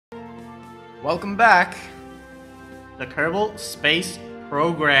Welcome back. The Kerbal Space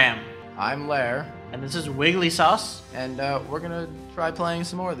Program. I'm Lehr, And this is Wiggly Sauce. and we're gonna try playing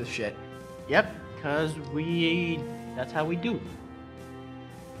some more of this shit. Yep, because that's how we do.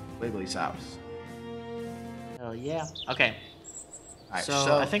 Wiggly's house. Oh, yeah. Okay, Alright,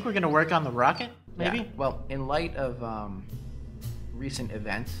 so I think we're going to work on the rocket, maybe? Yeah, well, in light of recent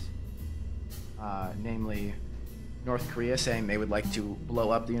events, namely North Korea saying they would like to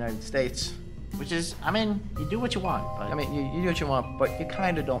blow up the United States. Which is, I mean, you do what you want, but... I mean, you do what you want, but you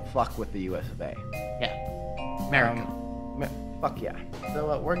kind of don't fuck with the US of A. yeah. America. Fuck yeah.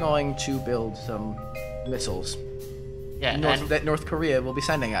 So we're going to build some missiles yeah, that North Korea will be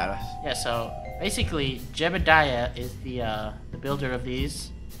sending at us. Yeah, so basically, Jebediah is the builder of these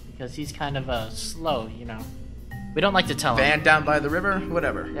because he's kind of slow, you know. We don't like to tell him. Van down by the river,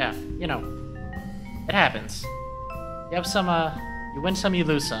 whatever. Yeah, you know, it happens. You have some, you win some, you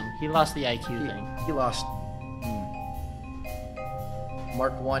lose some. He lost the IQ thing. He lost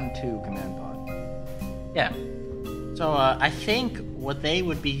Mark 1-2 command pod. Yeah. So I think what they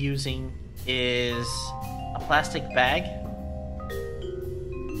would be using is a plastic bag.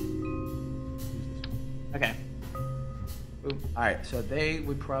 Okay. Alright, so they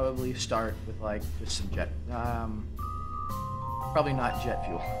would probably start with like just some jet probably not jet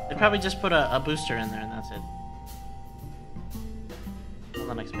fuel. They'd probably just put a booster in there and that's it. On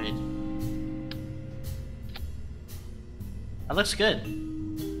the next page. That looks good.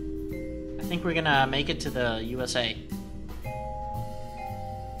 I think we're gonna make it to the USA.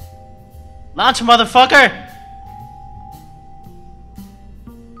 Launch, motherfucker!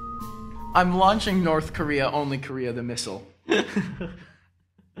 I'm launching North Korea, only Korea the missile.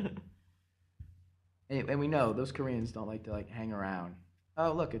 And we know those Koreans don't like to like hang around.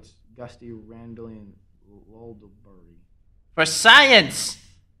 Oh look, it's Gusty Randallian Loldberry. For science!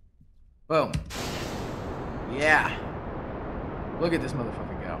 Boom. Yeah. Look at this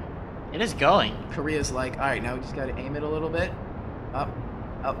motherfucker go. It is going. Korea's like, alright, now we just gotta aim it a little bit. Up,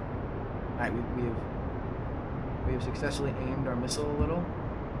 up. Alright, we have successfully aimed our missile a little.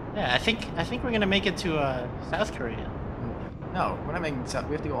 Yeah, I think we're gonna make it to South Korea. No, we're not making South.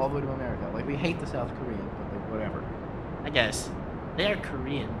 We have to go all the way to America. Like, we hate the South Koreans, but like, whatever. I guess. They are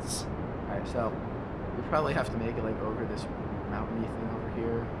Koreans. Alright, so we probably have to make it like over this mountainy thing over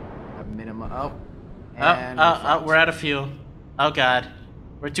here. A minimum. Oh. And we're out of fuel. Oh god.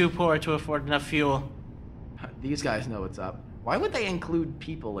 We're too poor to afford enough fuel. These guys know what's up. Why would they include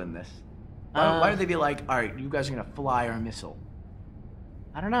people in this? Why would they be like, alright, you guys are gonna fly our missile?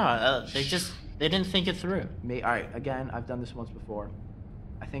 I don't know. They didn't think it through. Alright, again, I've done this once before.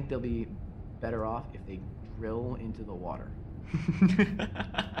 I think they'll be better off if they drill into the water.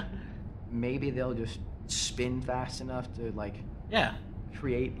 Maybe they'll just spin fast enough to like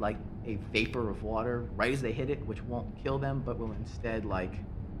create like a vapor of water right as they hit it, which won't kill them, but will instead like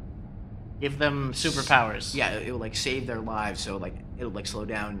give them superpowers. Yeah, it will like save their lives, so like it'll like slow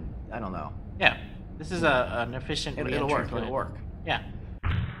down. I don't know. Yeah, this is an efficient. It'll work. Plan. It'll work. Yeah.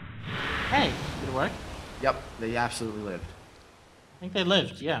 Hey, did it work? Yep, they absolutely lived. I think they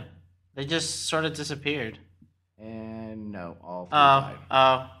lived. Yeah, they just sort of disappeared. And no, all three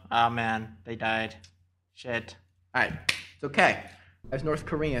died. Oh man, they died. Shit. All right, it's okay. As North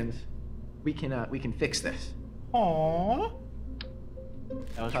Koreans, we can fix this. Aww.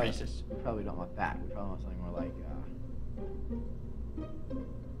 That was racist. We probably don't want that. We probably want something more like.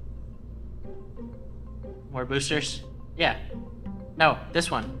 More boosters? Yeah. No, this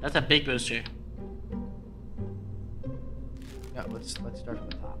one. That's a big booster. Yeah, let's start from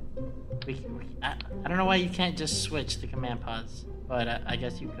the top. I don't know why you can't just switch the command pods, but I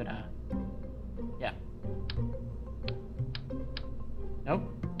guess you could. Yeah. Nope.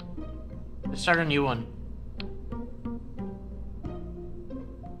 Let's start a new one.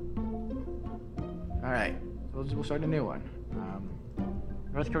 All right, so we'll start a new one.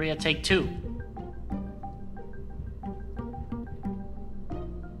 North Korea, take 2.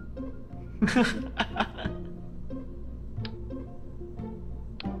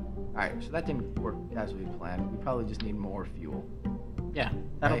 Alright, so that didn't work as we planned. We probably just need more fuel. Yeah,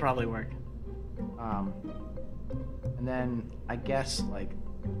 that'll right? probably work. And then I guess like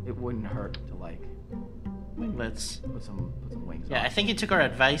it wouldn't hurt to like Winglets. put some wings on. Yeah, I think he took our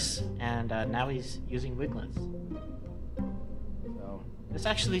advice and now he's using wiglets. So This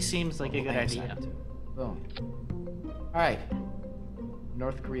actually seems like a good idea. Boom. Alright.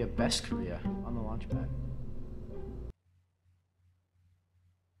 North Korea, best Korea on the launch pad.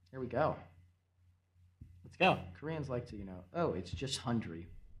 Here we go. Let's go. Koreans like to, oh, it's just Hundry.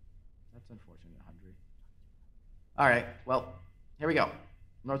 That's unfortunate, Hundry. All right, well, here we go.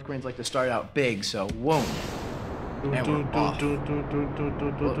 North Koreans like to start out big, so whoa. And we're off.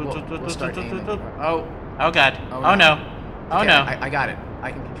 We'll start aiming. Oh God. Oh no. Oh okay, no. I got it.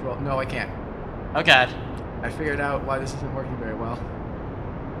 I can control. No, I can't. Oh God. I figured out why this isn't working very well.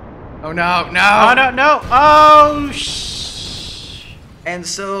 Oh no, no! Oh no, no! Oh shh! And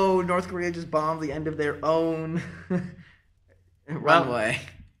so North Korea just bombed the end of their own runway.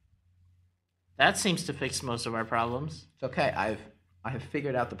 That seems to fix most of our problems. It's okay. I have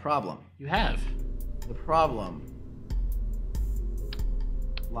figured out the problem. You have. The problem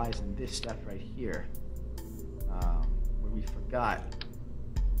lies in this step right here, where we forgot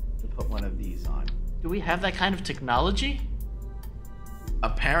to put one of these on. Do we have that kind of technology?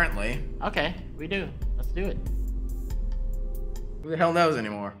 Apparently. Okay, we do. Let's do it. Who the hell knows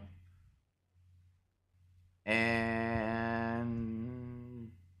anymore? And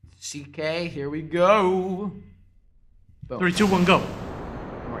CK, here we go. Boom. 3, 2, 1, go.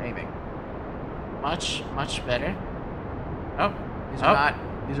 And we're aiming. Much better. Oh.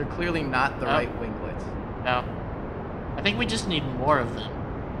 These are clearly not the right winglets. No. I think we just need more of them.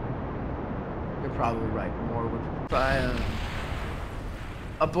 You're probably right. More would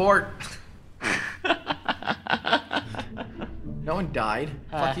abort. No one died.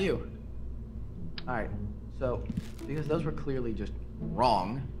 Fuck you. Alright, so because those were clearly just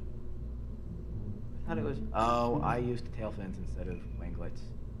wrong. I thought it was I used tail fins instead of winglets.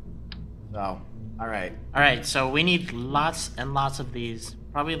 So, alright. Alright, so we need lots and lots of these.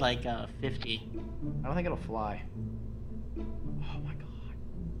 Probably like 50. I don't think it'll fly. Oh my god.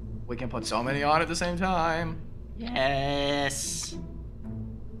 We can put so many on at the same time. Yes.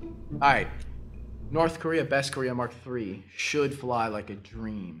 Alright. North Korea Best Korea Mark III should fly like a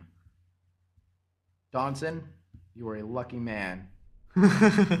dream. Donson, you are a lucky man.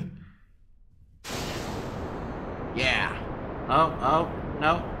 Yeah. Oh,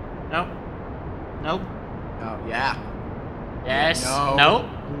 no. Nope. Oh, yeah. Yes. No. Nope.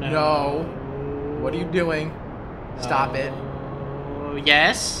 No. What are you doing? Stop it.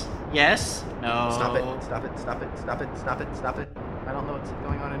 Yes. Yes. No. Stop it. Stop it. Stop it. Stop it. Stop it. Stop it. I don't know what's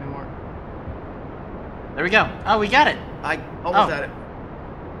going on anymore. There we go. Oh, we got it. I almost had it.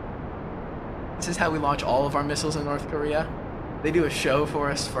 This is how we launch all of our missiles in North Korea. They do a show for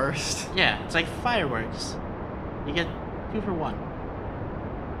us first. Yeah, it's like fireworks. You get 2 for 1.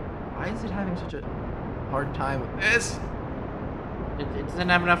 Why is it having such a hard time with this? It doesn't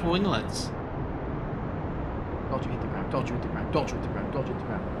have enough winglets. Don't you hit the ground. Don't you hit the ground. Don't you hit the ground. Don't you hit the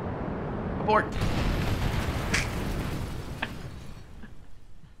ground. Abort.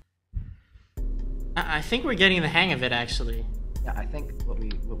 I think we're getting the hang of it, actually. Yeah, I think where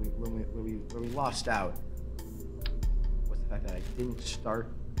we lost out was the fact that I didn't start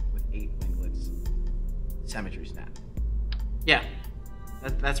with 8 winglets. Symmetry snap. Yeah,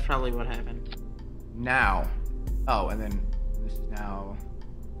 that's probably what happened. Now, and then this is now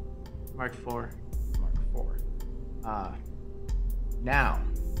Mark 4. Mark 4. Now,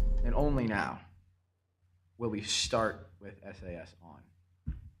 and only now, will we start with SAS on.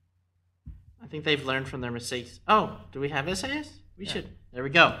 I think they've learned from their mistakes. Oh, do we have SAS? We should. There we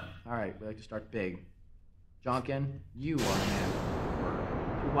go. All right, we like to start big. Jonkin, you are a man.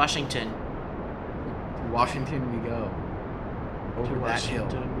 To Washington. To Washington we go. Over that hill.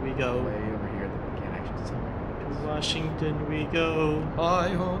 To Washington we go. Way over here that we can't actually see. To Washington we go. Hi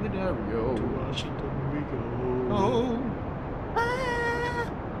ho the Dario. To Washington we go. Oh.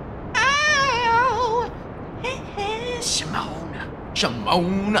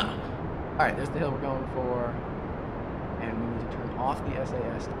 Shimona. Alright, there's the hill we're going for. And we need to turn off the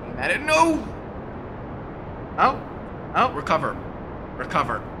SAS to aim at it. No! Oh. Recover.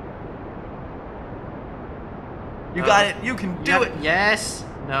 You got it. You can do it. Yes.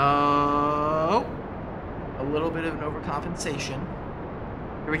 No. A little bit of an overcompensation.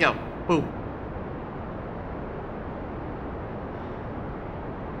 Here we go. Boom.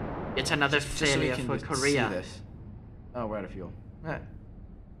 It's another failure for Korea. See this. Oh, we're out of fuel.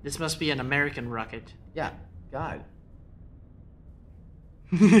 This must be an American rocket. Yeah. God.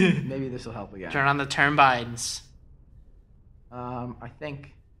 Maybe this will help again. Turn on the turbines. I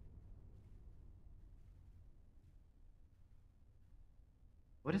think.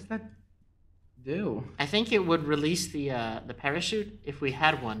 What does that do? I think it would release the parachute if we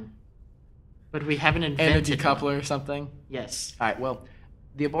had one, but we haven't invented and a decoupler one. Or something. Yes. All right. Well,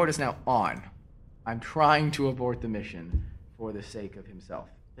 the abort is now on. I'm trying to abort the mission for the sake of himself.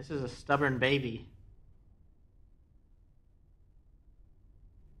 This is a stubborn baby.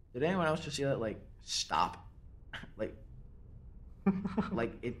 Did anyone else just see that? Like, stop. like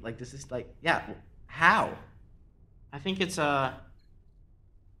this is like, yeah. How? I think it's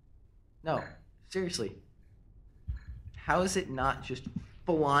No, seriously. How is it not just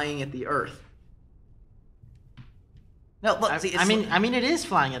flying at the Earth? No, look. See, I mean, it is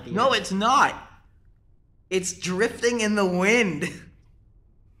flying at the Earth. No, it's not. It's drifting in the wind.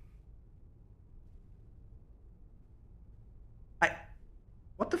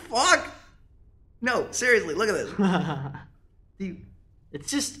 What the fuck? No, seriously, look at this. It's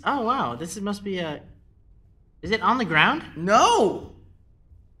just. Oh wow, this must be a. Is it on the ground? No.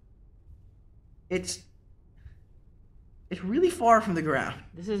 It's really far from the ground.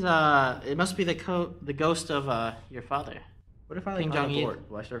 This is It must be the ghost of your father. What if I Kim like on a Jong-il. board?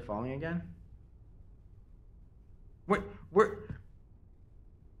 Will I start falling again? We're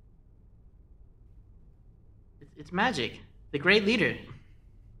It's magic. The great leader.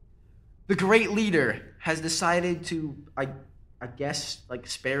 The great leader has decided to, I guess, like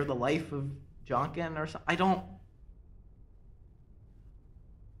spare the life of Jonkin or something.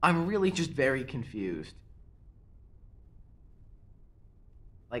 I'm really just very confused.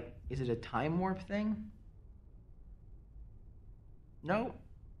 Like, is it a time warp thing? No.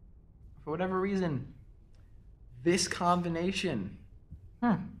 For whatever reason, this combination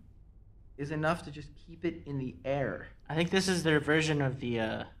is enough to just keep it in the air. I think this is their version of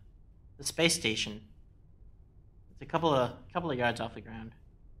the space station. It's a couple of yards off the ground.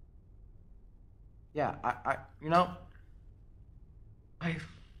 Yeah, I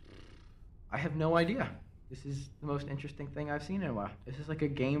have no idea. This is the most interesting thing I've seen in a while. This is like a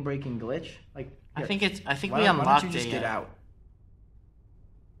game-breaking glitch. Like, I think we why unlocked don't you just it. get out?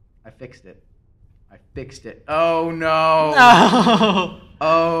 I fixed it. Oh no! No!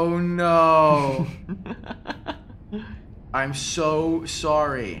 Oh no! I'm so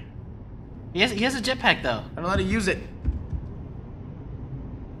sorry. He has a jetpack though. I don't know how to use it.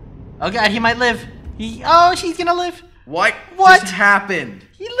 Oh god, he might live. She's gonna live. What just happened?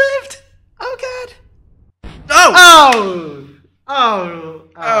 He lived. Oh god. Oh! Oh!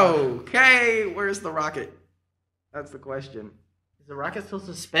 Okay, where's the rocket? That's the question. Is the rocket still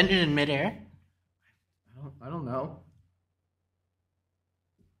suspended in midair? I don't know.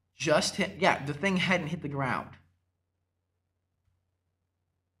 Just hit. Yeah, the thing hadn't hit the ground.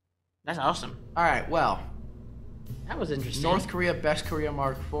 That's awesome. All right, well. That was interesting. North Korea Best Korea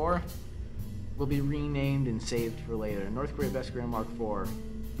Mark IV will be renamed and saved for later. North Korea Best Korea Mark IV.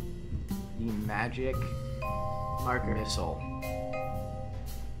 The Magic Missile.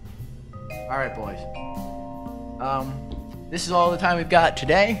 All right, boys. This is all the time we've got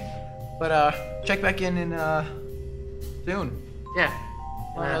today, but check back in soon. Yeah.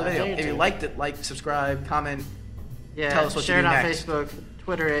 Another video. If you liked it, like, subscribe, comment. Yeah. Tell us what share you do it on next. Facebook,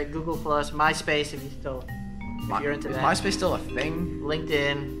 Twitter, it, Google Plus, MySpace if you're into Is that. MySpace still a thing?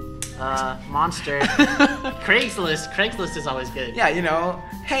 LinkedIn, Monster, Craigslist. Craigslist is always good. Yeah,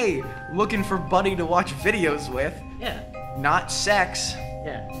 hey, looking for buddy to watch videos with, Yeah. not sex.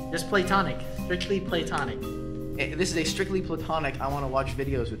 Yeah. Just platonic. Strictly platonic. This is a strictly platonic, I want to watch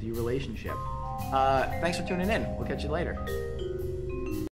videos with you relationship. Thanks for tuning in. We'll catch you later.